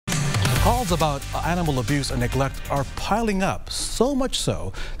Calls about animal abuse and neglect are piling up, so much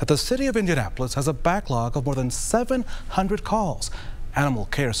so that the city of Indianapolis has a backlog of more than 700 calls. Animal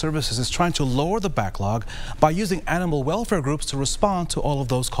Care Services is trying to lower the backlog by using animal welfare groups to respond to all of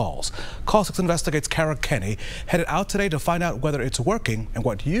those calls. Call 6 Investigates' Kara Kenny headed out today to find out whether it's working and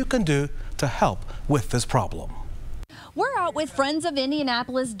what you can do to help with this problem. We're out with friends of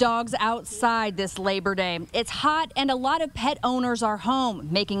Indianapolis Dogs Outside this Labor Day. It's hot and a lot of pet owners are home,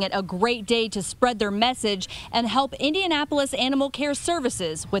 making it a great day to spread their message and help Indianapolis Animal Care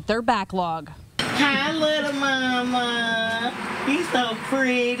Services with their backlog. Hi, little mama. You're so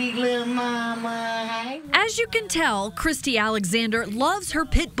pretty, little mama. As you can tell, Christy Alexander loves her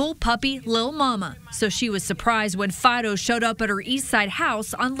pit bull puppy, Lil Mama. So she was surprised when FIDO showed up at her East Side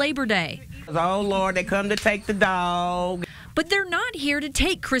house on Labor Day. Oh, Lord, they come to take the dog. But they're not here to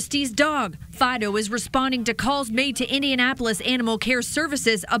take Christy's dog. FIDO is responding to calls made to Indianapolis Animal Care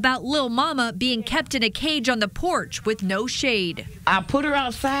Services about Lil Mama being kept in a cage on the porch with no shade. I put her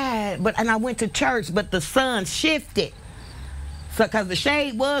outside, and I went to church, but the sun shifted. So, because the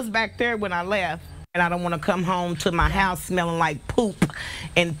shade was back there when I left. And I don't want to come home to my house smelling like poop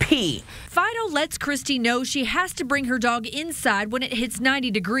and pee. FIDO lets Christy know she has to bring her dog inside when it hits 90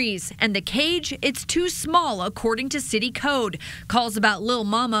 degrees. And the cage, it's too small according to city code. Calls about Lil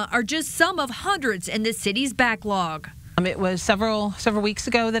Mama are just some of hundreds in the city's backlog. It was several weeks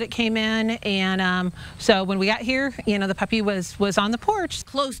ago that it came in, and so when we got here, the puppy was on the porch.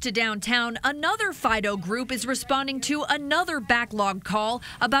 Close to downtown, another FIDO group is responding to another backlog call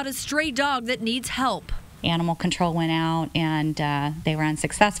about a stray dog that needs help. Animal control went out and they were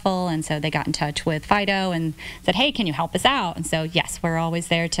unsuccessful, and so they got in touch with FIDO and said, hey, can you help us out? And so yes, we're always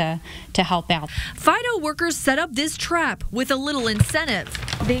there to help out. FIDO workers set up this trap with a little incentive.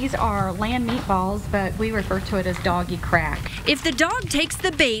 These are land meatballs, but we refer to it as doggy crack. If the dog takes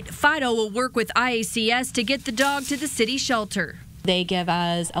the bait, FIDO will work with IACS to get the dog to the city shelter. They give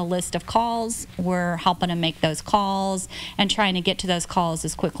us a list of calls. We're helping them make those calls and trying to get to those calls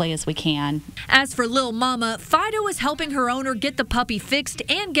as quickly as we can. As for Lil Mama, FIDO is helping her owner get the puppy fixed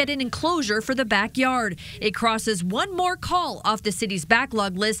and get an enclosure for the backyard. It crosses one more call off the city's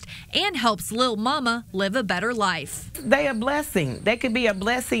backlog list and helps Lil Mama live a better life. They're a blessing. They could be a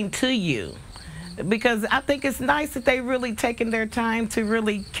blessing to you. Because I think it's nice that they really taking their time to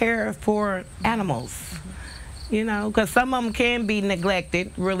really care for animals. Because some of them can be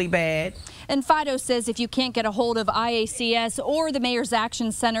neglected really bad. And FIDO says if you can't get a hold of IACS or the Mayor's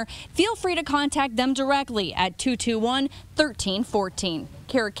Action Center, feel free to contact them directly at 221-1314.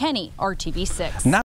 Kara Kenny, RTV6.